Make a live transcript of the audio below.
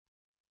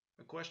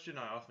question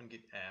I often get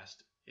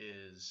asked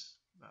is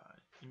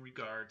in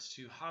regards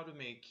to how to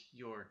make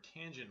your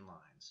tangent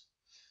lines.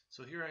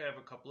 So here I have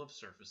a couple of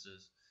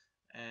surfaces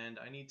and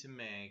I need to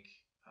make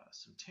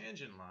some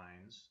tangent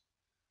lines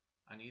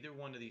on either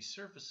one of these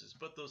surfaces,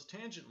 but those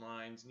tangent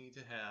lines need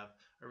to have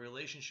a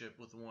relationship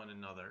with one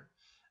another,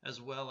 as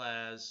well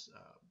as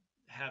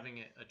having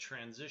a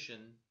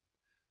transition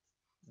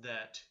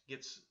that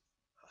gets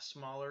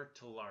smaller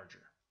to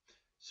larger.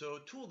 So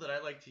a tool that I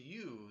like to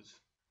use,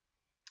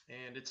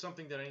 and it's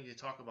something that I need to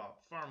talk about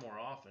far more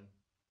often,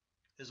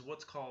 is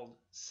what's called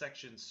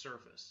section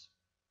surface.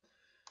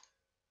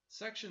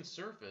 Section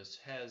surface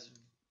has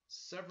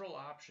several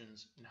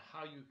options in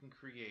how you can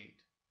create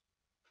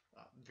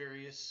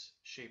various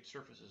shaped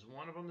surfaces.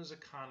 One of them is a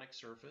conic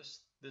surface.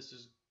 This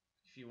is,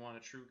 if you want a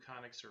true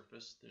conic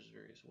surface, there's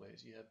various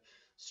ways. You have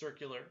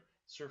circular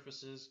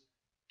surfaces,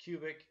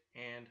 cubic,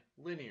 and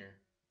linear.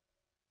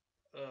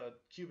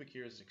 Cubic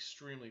here is an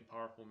extremely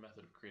powerful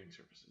method of creating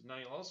surfaces. Now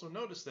you'll also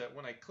notice that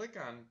when I click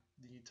on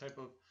the type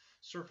of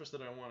surface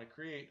that I want to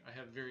create, I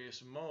have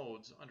various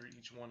modes under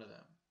each one of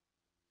them.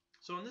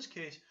 So in this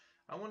case,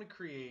 I want to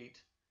create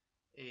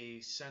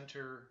a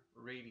center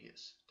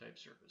radius type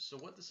surface. So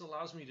what this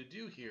allows me to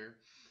do here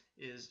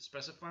is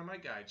specify my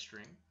guide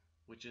string,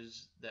 which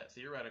is that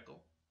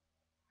theoretical,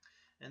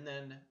 and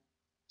then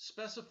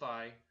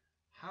specify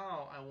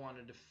how I want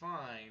to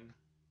define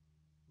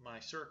my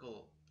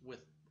circle with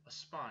a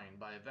spine,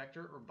 by a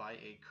vector or by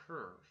a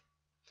curve.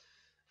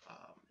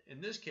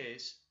 In this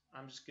case,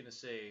 I'm just going to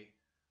say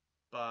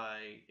by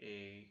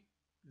a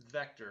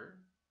vector,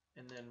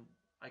 and then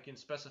I can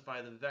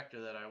specify the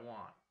vector that I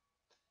want.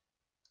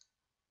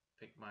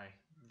 Pick my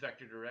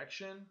vector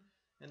direction,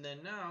 and then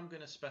now I'm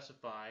going to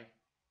specify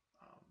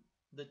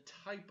the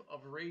type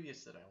of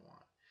radius that I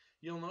want.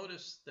 You'll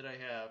notice that I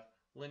have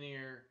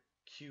linear,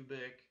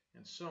 cubic,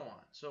 and so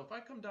on. So if I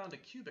come down to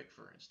cubic,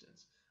 for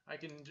instance, I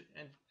can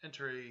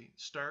enter a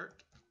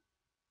start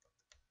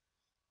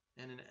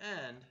and an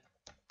end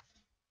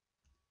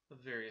of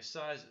various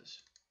sizes.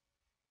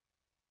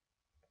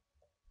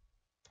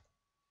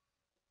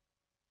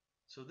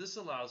 So this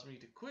allows me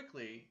to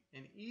quickly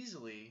and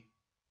easily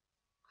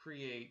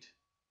create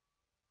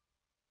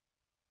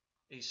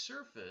a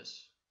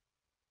surface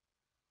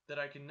that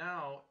I can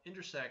now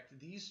intersect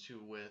these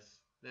two with,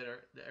 that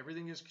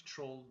everything is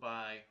controlled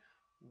by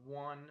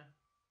one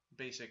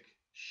basic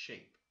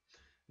shape.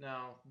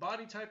 Now,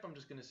 body type, I'm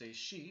just going to say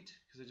sheet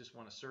because I just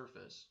want a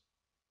surface.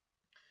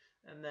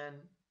 And then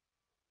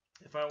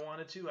if I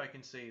wanted to, I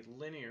can say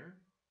linear.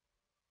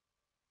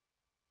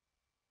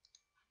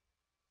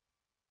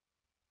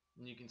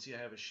 And you can see I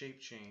have a shape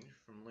change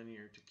from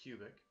linear to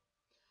cubic.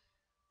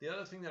 The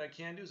other thing that I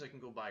can do is I can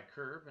go by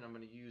curve, and I'm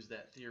going to use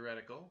that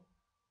theoretical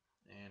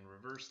and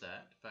reverse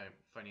that.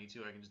 If I need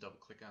to, I can just double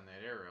click on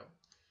that arrow.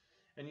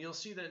 And you'll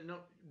see that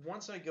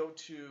once I go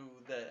to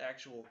the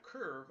actual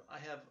curve, I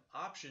have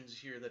options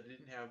here that I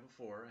didn't have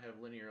before. I have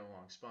linear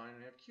along spine,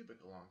 and I have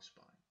cubic along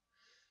spine.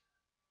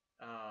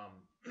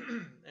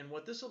 And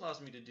what this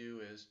allows me to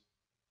do is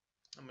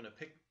I'm going to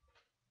pick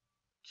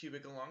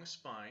cubic along a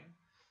spine.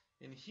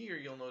 And here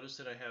you'll notice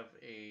that I have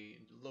a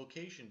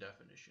location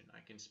definition. I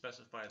can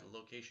specify the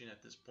location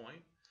at this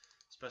point,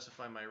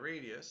 specify my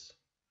radius,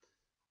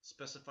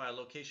 specify a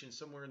location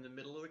somewhere in the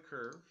middle of the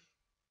curve.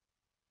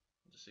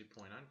 I'll just say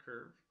point on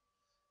curve.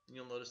 And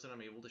you'll notice that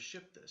I'm able to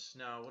shift this.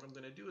 Now what I'm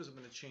going to do is I'm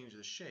going to change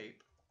the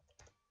shape.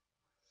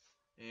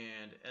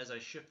 And as I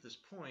shift this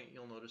point,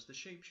 you'll notice the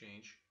shape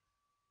change.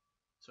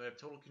 So I have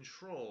total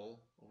control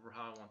over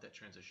how I want that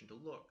transition to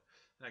look.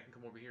 And I can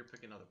come over here,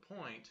 pick another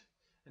point,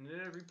 and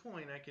at every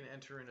point I can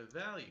enter in a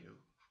value.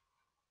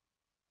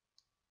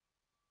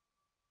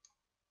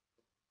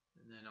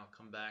 And then I'll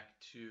come back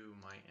to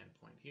my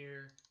endpoint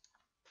here.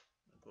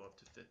 I'll go up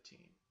to 15.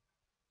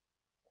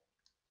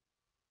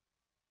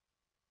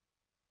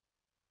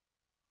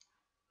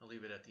 I'll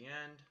leave it at the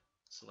end,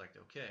 select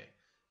OK.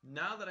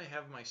 Now that I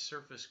have my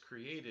surface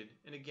created,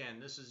 and again,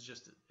 this is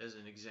just as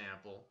an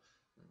example,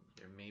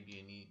 there may be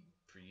a need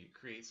for you to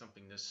create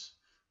something this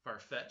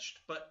far-fetched,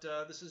 but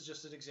this is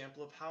just an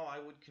example of how I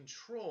would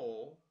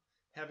control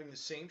having the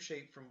same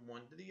shape from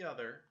one to the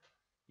other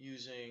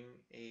using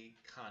a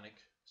conic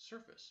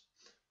surface.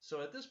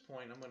 So at this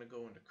point, I'm going to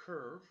go into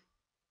curve,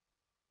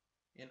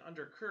 and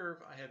under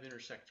curve, I have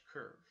intersect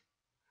curve.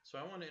 So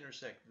I want to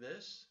intersect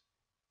this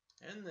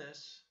and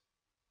this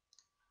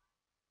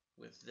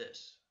with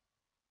this,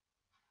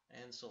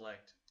 and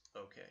select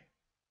OK.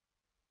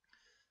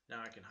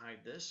 Now I can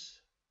hide this,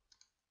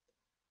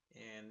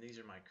 and these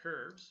are my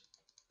curves.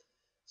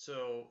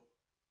 So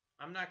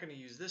I'm not going to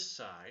use this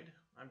side.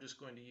 I'm just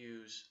going to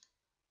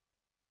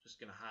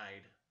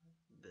hide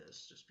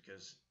this just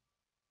because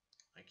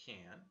I can.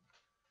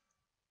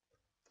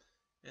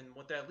 And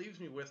what that leaves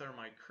me with are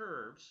my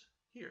curves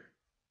here.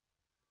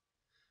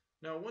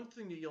 Now one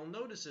thing that you'll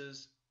notice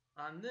is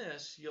on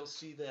this, you'll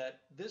see that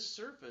this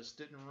surface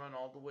didn't run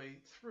all the way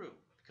through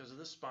because of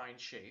the spine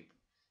shape.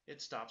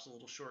 It stops a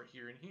little short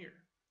here and here.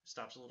 It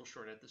stops a little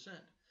short at this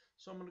end.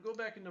 So I'm going to go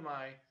back into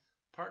my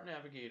Part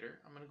Navigator,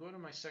 I'm going to go to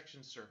my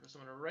section surface,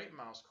 I'm going to right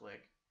mouse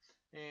click,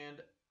 and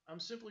I'm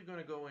simply going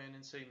to go in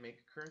and say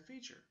make current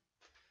feature.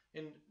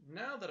 And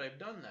now that I've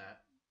done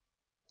that,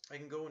 I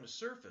can go into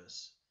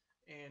surface,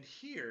 and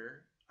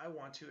here I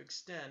want to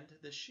extend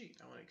this sheet.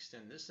 I want to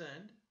extend this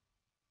end.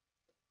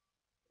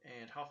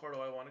 And how far do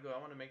I want to go? I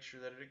want to make sure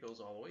that it goes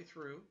all the way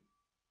through.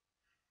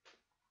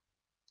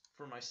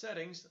 For my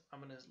settings, I'm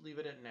going to leave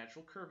it at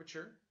natural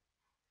curvature.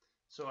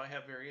 So I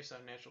have various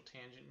natural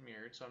tangent and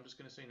mirrored, so I'm just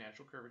going to say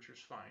natural curvature is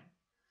fine.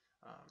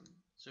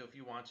 So if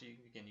you want to,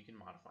 you can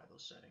modify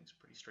those settings.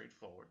 Pretty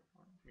straightforward.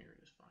 Mirrored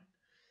is fine.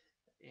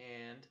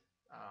 And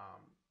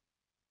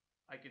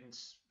I can,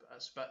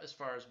 as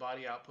far as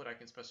body output, I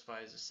can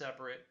specify as a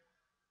separate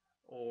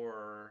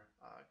or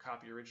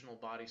copy original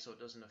body so it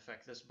doesn't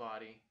affect this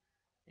body.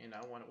 And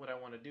what I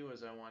want to do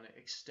is I want to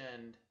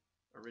extend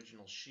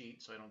original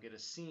sheet so I don't get a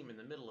seam in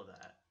the middle of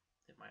that.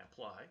 Hit my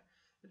apply.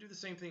 And do the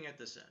same thing at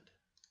this end.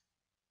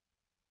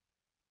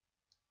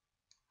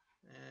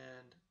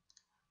 And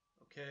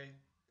okay,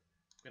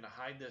 I'm going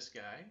to hide this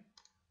guy.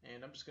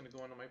 And I'm just going to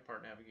go into my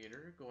Part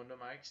Navigator, go into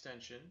my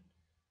extension,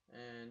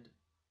 and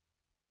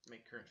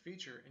make current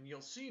feature. And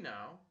you'll see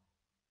now,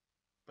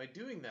 by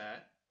doing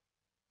that,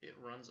 it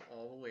runs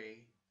all the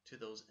way to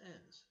those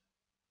ends.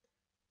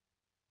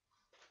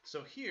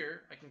 So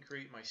here I can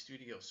create my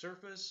studio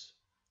surface.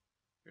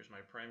 Here's my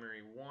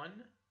primary 1.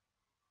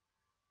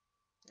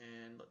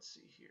 And let's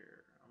see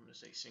here. I'm going to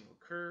say single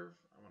curve.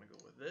 I want to go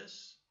with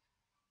this.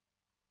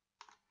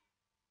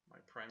 My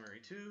primary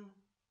 2.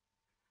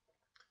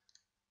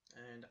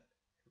 And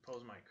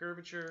impose my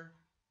curvature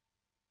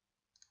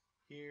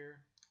here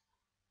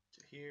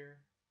to here.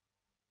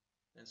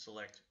 And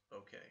select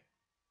OK.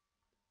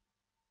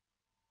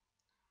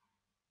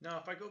 Now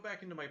if I go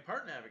back into my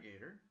Part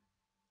Navigator,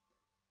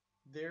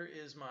 there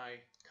is my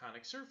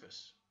conic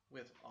surface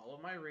with all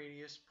of my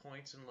radius,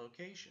 points, and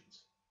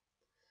locations.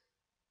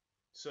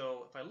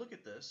 So if I look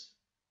at this,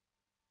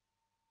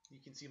 you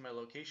can see my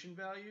location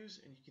values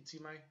and you can see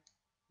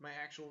my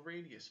actual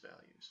radius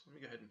values. Let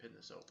me go ahead and pin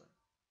this open.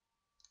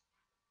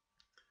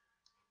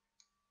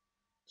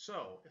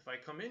 So if I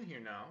come in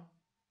here now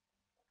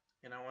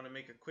and I want to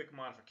make a quick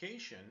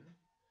modification,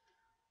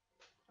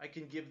 I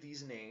can give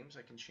these names.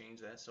 I can change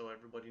that so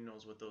everybody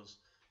knows what those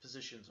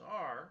positions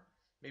are.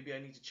 Maybe I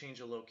need to change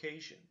a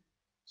location.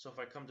 So if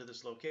I come to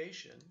this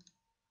location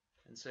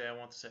and say I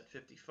want this at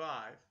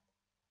 55,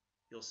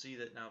 you'll see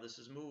that now this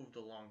is moved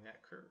along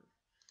that curve.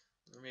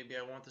 Or maybe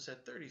I want this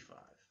at 35.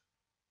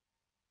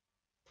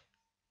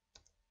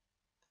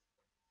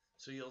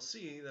 So you'll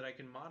see that I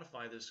can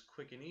modify this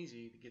quick and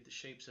easy to get the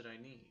shapes that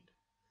I need.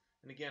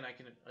 And again, I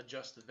can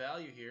adjust the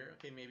value here.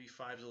 Okay, maybe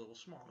 5 is a little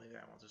small. Maybe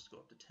I want this to go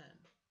up to 10.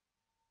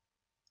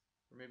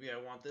 Or maybe I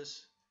want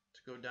this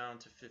to go down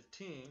to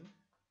 15.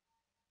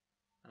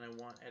 And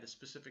I want at a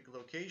specific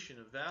location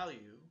a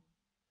value.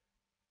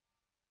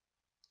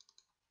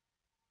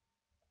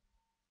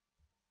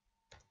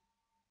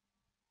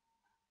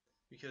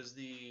 Because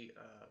the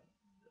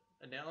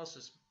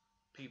analysis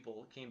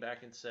people came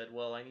back and said,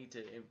 well, I need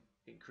to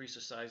increase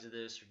the size of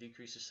this or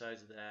decrease the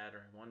size of that, or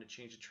I want to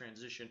change the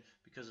transition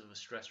because of a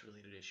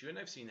stress-related issue. And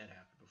I've seen that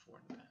happen before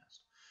in the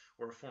past,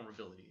 or a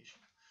formability issue.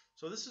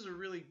 So this is a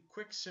really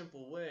quick,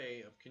 simple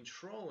way of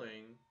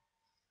controlling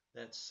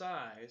that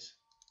size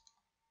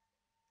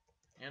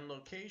and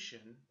location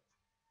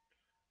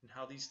and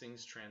how these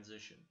things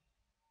transition.